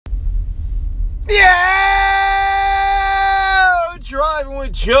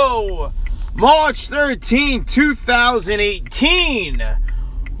with Joe, March 13, 2018.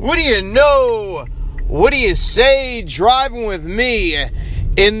 What do you know? What do you say? Driving with me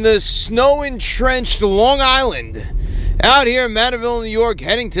in the snow-entrenched Long Island. Out here in Manorville, New York,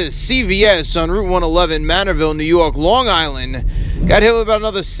 heading to CVS on Route 111, Manorville, New York, Long Island. Got hit with about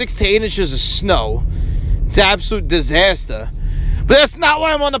another 6 to 8 inches of snow. It's an absolute disaster. But that's not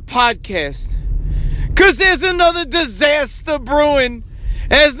why I'm on the podcast. Because there's another disaster brewing.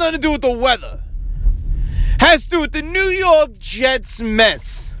 It has nothing to do with the weather. It has to do with the New York Jets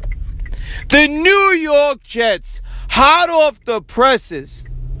mess. The New York Jets, hot off the presses,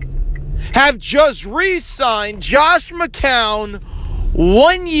 have just re-signed Josh McCown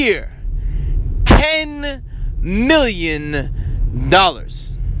 1 year, $10 million.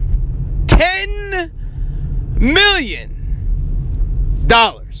 $10 million.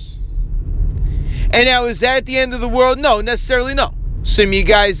 And now, is that the end of the world? No, necessarily no. Some of you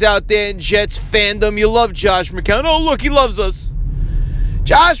guys out there in Jets fandom, you love Josh McCown. Oh, look, he loves us.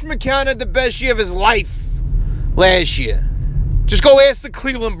 Josh McCown had the best year of his life last year. Just go ask the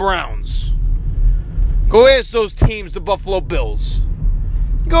Cleveland Browns. Go ask those teams, the Buffalo Bills.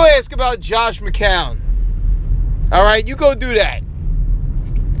 Go ask about Josh McCown. All right, you go do that.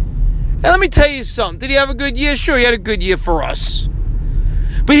 And let me tell you something. Did he have a good year? Sure, he had a good year for us.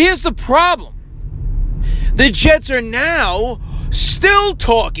 But here's the problem. The Jets are now still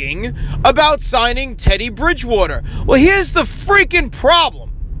talking about signing Teddy Bridgewater. Well, here's the freaking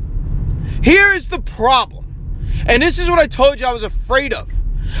problem. Here's the problem. And this is what I told you I was afraid of.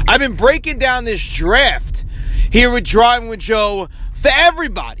 I've been breaking down this draft here with Driving with Joe for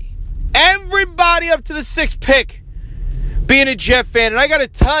everybody. Everybody up to the 6th pick being a Jet fan. And I got to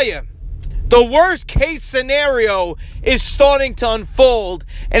tell you, the worst case scenario is starting to unfold,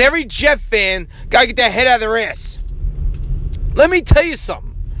 and every Jet fan got to get their head out of their ass. Let me tell you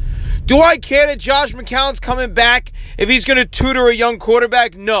something. Do I care that Josh McCown's coming back if he's going to tutor a young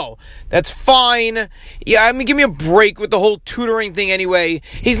quarterback? No. That's fine. Yeah, I mean, give me a break with the whole tutoring thing anyway.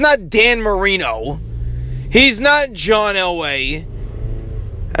 He's not Dan Marino. He's not John Elway.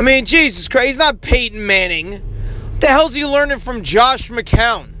 I mean, Jesus Christ, he's not Peyton Manning. What the hell's he learning from Josh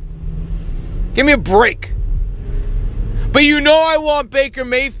McCown? Give me a break. But you know I want Baker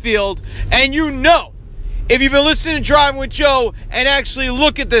Mayfield, and you know, if you've been listening to Driving with Joe and actually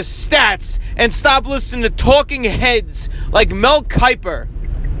look at the stats and stop listening to talking heads like Mel Kiper,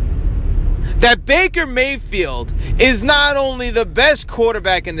 that Baker Mayfield is not only the best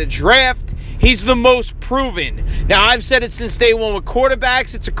quarterback in the draft, he's the most proven. Now, I've said it since day one with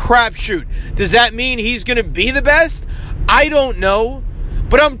quarterbacks, it's a crapshoot. Does that mean he's going to be the best? I don't know.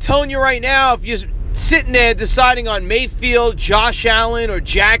 But I'm telling you right now, if you're sitting there deciding on Mayfield, Josh Allen, or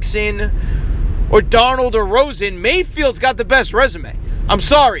Jackson, or Darnold, or Rosen, Mayfield's got the best resume. I'm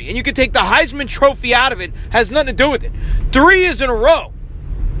sorry. And you can take the Heisman Trophy out of it. Has nothing to do with it. 3 years in a row.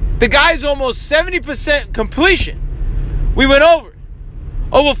 The guy's almost 70% completion. We went over it.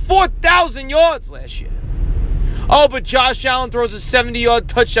 Over 4,000 yards last year. Oh, but Josh Allen throws a 70-yard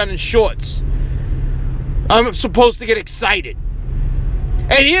touchdown in shorts. I'm supposed to get excited.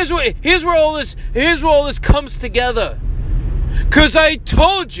 And here's where all this comes together. Because I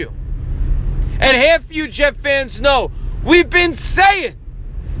told you, and half of you Jet fans know, we've been saying,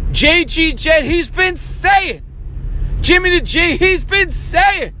 JG Jet, he's been saying, Jimmy the G, he's been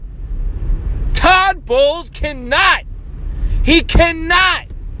saying, Todd Bowles cannot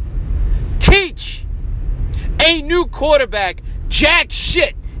teach a new quarterback jack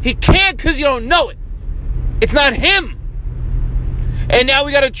shit. He can't because you don't know it. It's not him. And now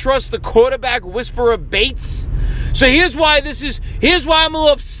we got to trust the quarterback whisperer Bates. So here's why I'm a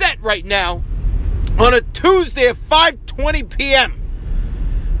little upset right now on a Tuesday at 5:20 p.m.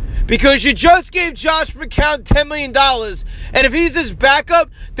 Because you just gave Josh McCown $10 million. And if he's his backup,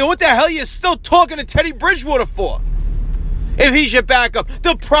 then what the hell are you still talking to Teddy Bridgewater for? If he's your backup.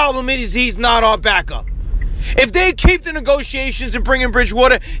 The problem is he's not our backup. If they keep the negotiations and bring in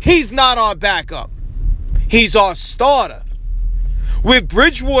Bridgewater, he's not our backup. He's our starter. With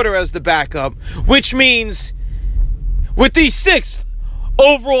Bridgewater as the backup, which means with the 6th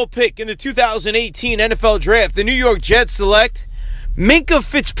overall pick in the 2018 NFL Draft, the New York Jets select Minkah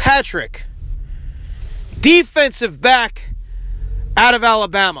Fitzpatrick, defensive back out of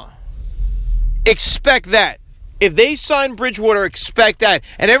Alabama. Expect that. If they sign Bridgewater, expect that.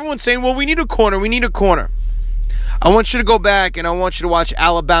 And everyone's saying, well, we need a corner. I want you to go back and I want you to watch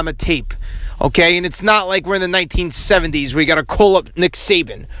Alabama tape. Okay, and it's not like we're in the 1970s where you got to call up Nick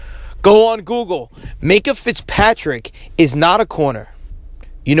Saban. Go on Google. Minkah Fitzpatrick is not a corner.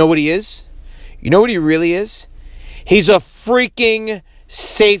 You know what he is? You know what he really is? He's a freaking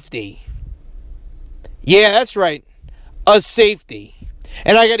safety. Yeah, that's right. A safety.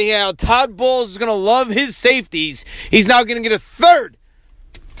 And I got to hear how Todd Bowles is going to love his safeties. He's now going to get a third.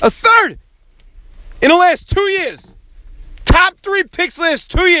 A third! In the last 2 years. Top 3 picks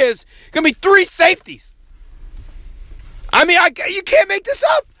last 2 years. Going to be 3 safeties. I mean, you can't make this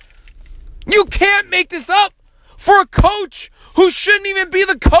up. You can't make this up for a coach who shouldn't even be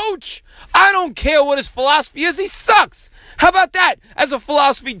the coach. I don't care what his philosophy is. He sucks. How about that as a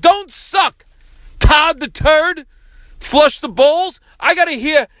philosophy? Don't suck. Todd the Turd. Flush the Bowles. I got to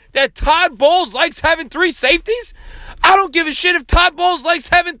hear that Todd Bowles likes having 3 safeties. I don't give a shit if Todd Bowles likes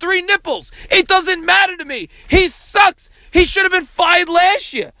having 3 nipples. It doesn't matter to me. He sucks. He should have been fired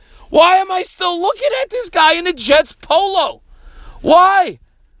last year. Why am I still looking at this guy in the Jets polo? Why?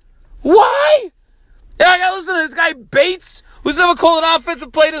 Why? Yeah, I gotta listen to this guy Bates, who's never called an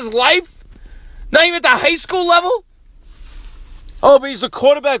offensive play in his life. Not even at the high school level. Oh, but he's a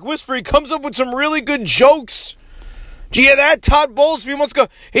quarterback whisperer. He comes up with some really good jokes. Did you hear that? Todd Bowles a few months ago,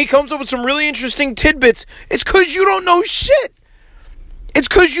 he comes up with some really interesting tidbits. It's because you don't know shit. It's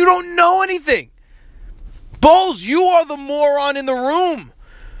because you don't know anything. Bowles, you are the moron in the room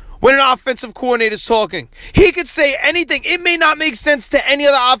when an offensive coordinator's talking. He could say anything. It may not make sense to any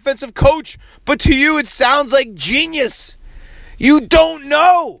other offensive coach, but to you it sounds like genius. You don't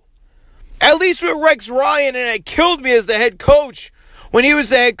know. At least with Rex Ryan, and it killed me as the head coach. When he was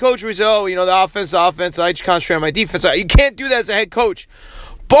the head coach, we said, the offense, I just concentrate on my defense. You can't do that as a head coach.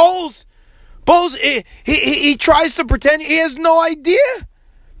 Bowles, he tries to pretend he has no idea.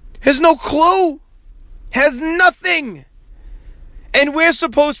 Has no clue. Has nothing. And we're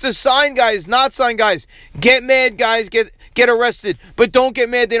supposed to sign guys, not sign guys. Get mad, guys, get arrested. But don't get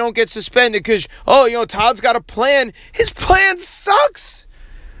mad they don't get suspended because, Todd's got a plan. His plan sucks.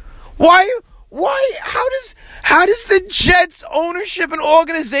 Why? How does the Jets ownership and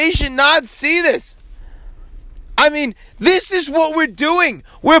organization not see this? I mean, this is what we're doing.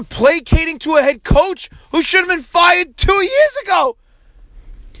 We're placating to a head coach who should have been fired 2 years ago.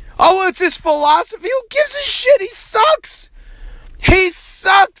 Oh, it's his philosophy. Who gives a shit? He sucks. He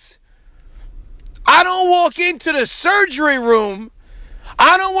sucks. I don't walk into the surgery room.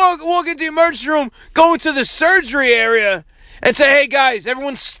 I don't walk into the emergency room, go into the surgery area and say, hey guys,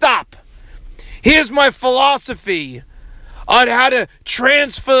 everyone stop. Here's my philosophy on how to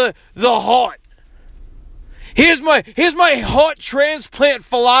transfer the heart. Here's my heart transplant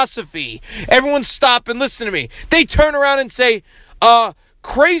philosophy. Everyone stop and listen to me. They turn around and say,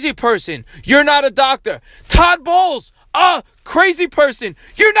 crazy person, you're not a doctor. Todd Bowles, crazy person,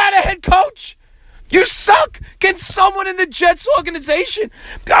 you're not a head coach. You suck. Can someone in the Jets organization?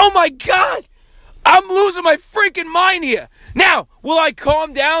 Oh my God. I'm losing my freaking mind here. Now, will I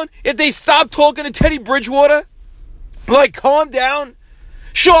calm down if they stop talking to Teddy Bridgewater? Will I calm down?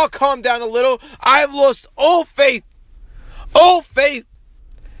 Sure, I'll calm down a little. I've lost all faith. All faith.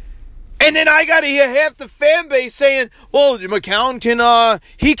 And then I got to hear half the fan base saying, well, McCown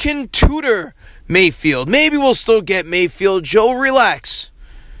can tutor Mayfield. Maybe we'll still get Mayfield. Joe, relax.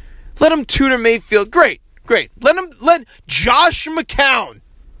 Let him tutor Mayfield. Great. Let Josh McCown.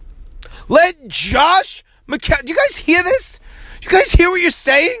 Let Josh McCown. You guys hear this? You guys hear what you're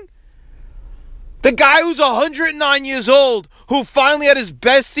saying? The guy who's 109 years old, who finally had his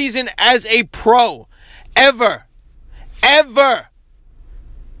best season as a pro ever.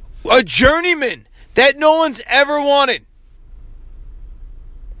 A journeyman that no one's ever wanted.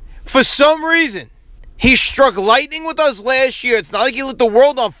 For some reason, he struck lightning with us last year. It's not like he lit the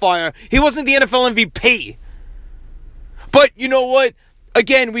world on fire. He wasn't the NFL MVP. But you know what?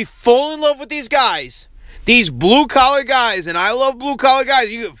 Again, we fall in love with these guys. These blue-collar guys, and I love blue-collar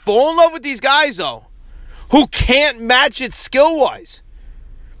guys. You fall in love with these guys, though, who can't match it skill-wise.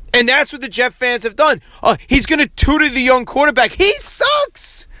 And that's what the Jet fans have done. He's going to tutor the young quarterback. He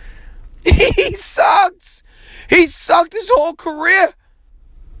sucks. He sucks. He sucked his whole career.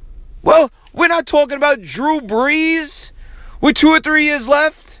 Well, we're not talking about Drew Brees with 2 or 3 years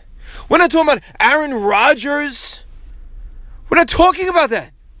left. We're not talking about Aaron Rodgers. We're not talking about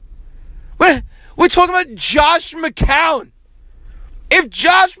that. We're talking about Josh McCown. If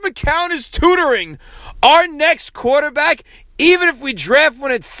Josh McCown is tutoring our next quarterback, even if we draft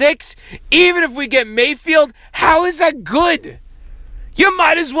one at 6, even if we get Mayfield, how is that good? You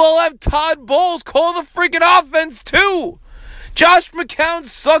might as well have Todd Bowles call the freaking offense too. Josh McCown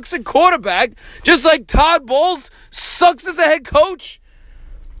sucks at quarterback, just like Todd Bowles sucks as a head coach.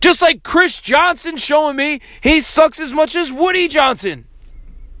 Just like Chris Johnson showing me he sucks as much as Woody Johnson.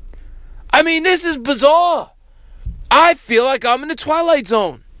 I mean, this is bizarre. I feel like I'm in the Twilight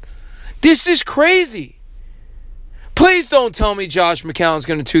Zone. This is crazy. Please don't tell me Josh McCown's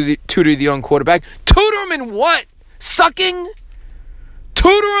going to tutor the young quarterback. Tutor him in what? Sucking?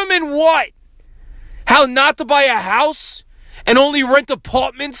 Tutor him in what? How not to buy a house and only rent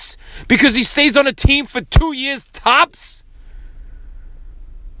apartments because he stays on a team for 2 years tops?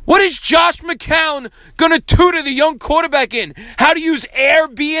 What is Josh McCown going to tutor the young quarterback in? How to use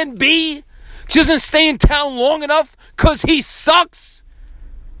Airbnb? Doesn't stay in town long enough because he sucks?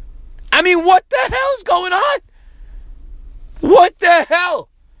 I mean, what the hell's going on? What the hell?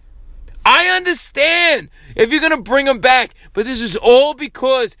 I understand if you're going to bring him back, but this is all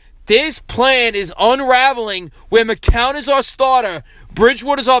because this plan is unraveling where McCown is our starter,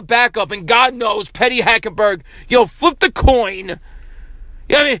 Bridgewater is our backup, and God knows Petty Hackenberg, flip the coin.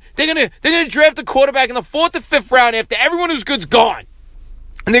 I mean, they're gonna draft a quarterback in the 4th or 5th round after everyone who's good's gone.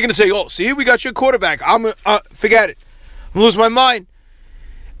 And they're gonna say, "Oh, see, we got your quarterback. Forget it. I'm gonna lose my mind."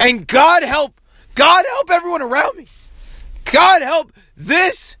 And God help everyone around me. God help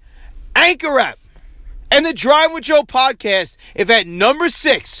this Anchor app and the Drive with Joe podcast if at number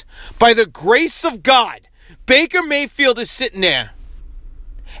 6, by the grace of God, Baker Mayfield is sitting there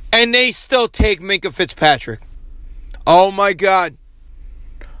and they still take Minkah Fitzpatrick. Oh my God.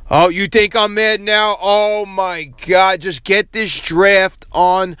 Oh, you think I'm mad now? Oh my God. Just get this draft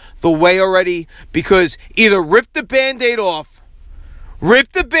on the way already, because either rip the Band-Aid off,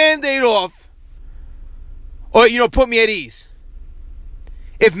 or, put me at ease.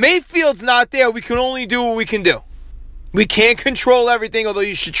 If Mayfield's not there, we can only do what we can do. We can't control everything, although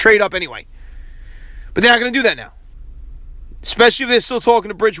you should trade up anyway. But they're not going to do that now. Especially if they're still talking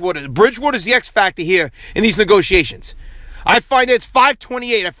to Bridgewater. Bridgewater's the X factor here in these negotiations. I find that it's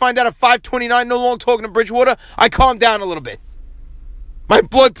 5:28. I find out at 5:29, no longer talking to Bridgewater, I calm down a little bit. My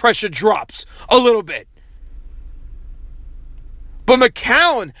blood pressure drops a little bit. But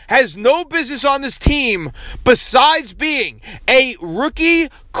McCown has no business on this team besides being a rookie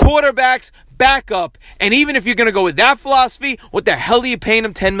quarterback's backup. And even if you're going to go with that philosophy, what the hell are you paying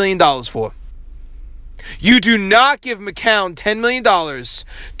him $10 million for? You do not give McCown $10 million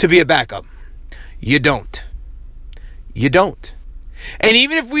to be a backup. You don't. You don't. And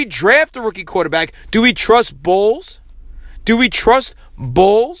even if we draft a rookie quarterback, do we trust Bowles? Do we trust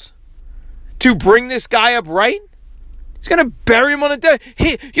Bowles to bring this guy up right? He's going to bury him on a deck.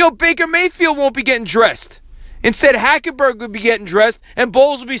 Baker Mayfield won't be getting dressed. Instead, Hackenberg would be getting dressed, and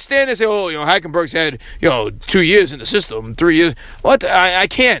Bowles will be standing there and say, Hackenberg's had, 2 years in the system, 3 years. What? I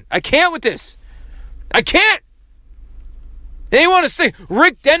can't. I can't with this. I can't. They want to say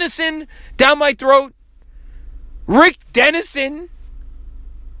Rick Dennison down my throat. Rick Dennison?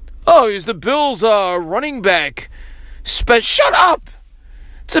 Oh, he's the Bills' running back. Shut up.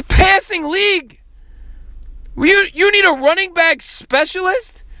 It's a passing league. You need a running back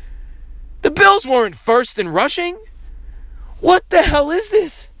specialist? The Bills weren't first in rushing. What the hell is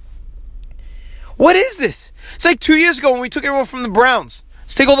this? What is this? It's like 2 years ago when we took everyone from the Browns.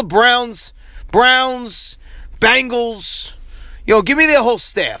 Let's take all the Browns, Bengals. Give me their whole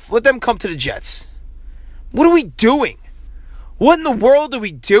staff. Let them come to the Jets. What are we doing? What in the world are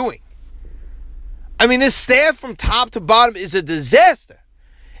we doing? I mean, this staff from top to bottom is a disaster.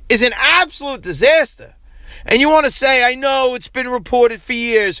 Is an absolute disaster. And you want to say, I know it's been reported for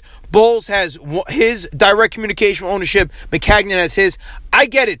years, Bowles has his direct communication ownership, Maccagnan has his. I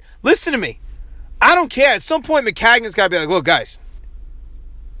get it. Listen to me. I don't care. At some point, Maccagnan's got to be like, look, guys,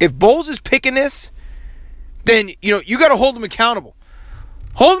 if Bowles is picking this, then, you got to hold him accountable.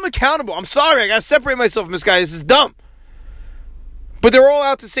 Hold him accountable. I'm sorry. I got to separate myself from this guy. This is dumb. But they're all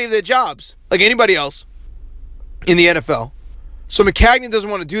out to save their jobs, like anybody else in the NFL. So Maccagnan doesn't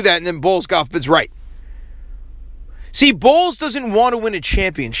want to do that, and then Bowles, God forbid's right. See, Bowles doesn't want to win a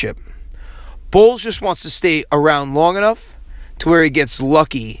championship. Bowles just wants to stay around long enough to where he gets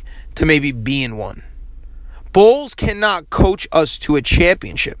lucky to maybe be in one. Bowles cannot coach us to a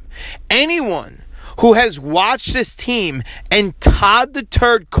championship. Anyone who has watched this team and Todd the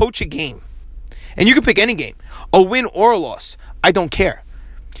Turd coach a game, and you can pick any game, a win or a loss, I don't care.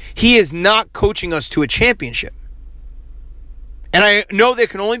 He is not coaching us to a championship. And I know there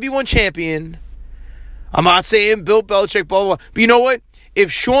can only be one champion. I'm not saying Bill Belichick, blah, blah, blah. But you know what?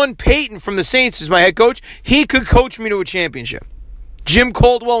 If Sean Payton from the Saints is my head coach, he could coach me to a championship. Jim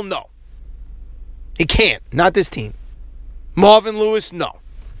Caldwell, no. He can't. Not this team. Marvin Lewis, no.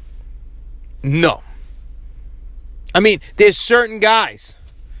 No. I mean, there's certain guys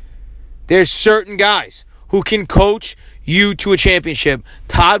who can coach you to a championship.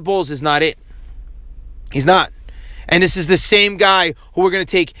 Todd Bowles is not it. He's not. And this is the same guy who we're going to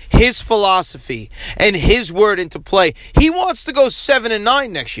take his philosophy and his word into play. He wants to go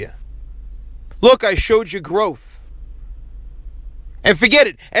 7-9 next year. Look, I showed you growth. And forget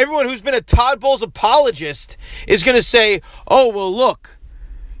it. Everyone who's been a Todd Bowles apologist is going to say, oh, well, look,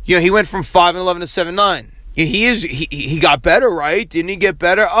 he went from 5-11 to 7-9. He got better, right? Didn't he get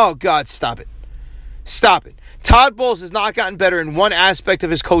better? Oh, God, stop it. Stop it. Todd Bowles has not gotten better in one aspect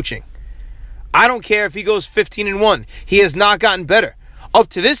of his coaching. I don't care if he goes 15-1. He has not gotten better. Up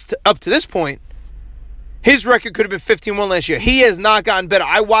to this point, his record could have been 15-1 last year. He has not gotten better.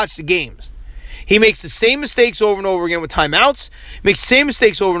 I watched the games. He makes the same mistakes over and over again with timeouts. Makes the same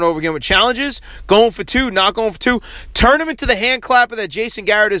mistakes over and over again with challenges. Going for two, not going for two. Turn him into the hand clapper that Jason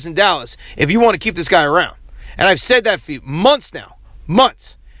Garrett is in Dallas if you want to keep this guy around. And I've said that for months now.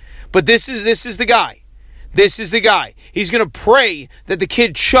 Months. But this is the guy. This is the guy. He's going to pray that the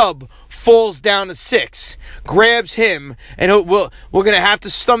kid Chubb falls down to 6, grabs him, and we're going to have to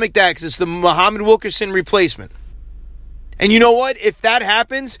stomach that because it's the Muhammad Wilkerson replacement. And you know what? If that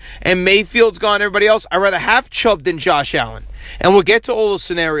happens and Mayfield's gone, everybody else, I'd rather have Chubb than Josh Allen. And we'll get to all those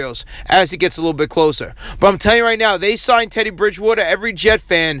scenarios as it gets a little bit closer. But I'm telling you right now, they signed Teddy Bridgewater. Every Jet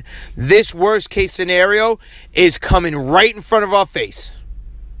fan, this worst case scenario is coming right in front of our face.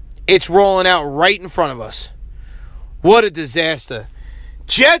 It's rolling out right in front of us. What a disaster.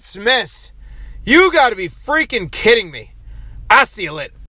 Jets mess. You got to be freaking kidding me. I'll see you later.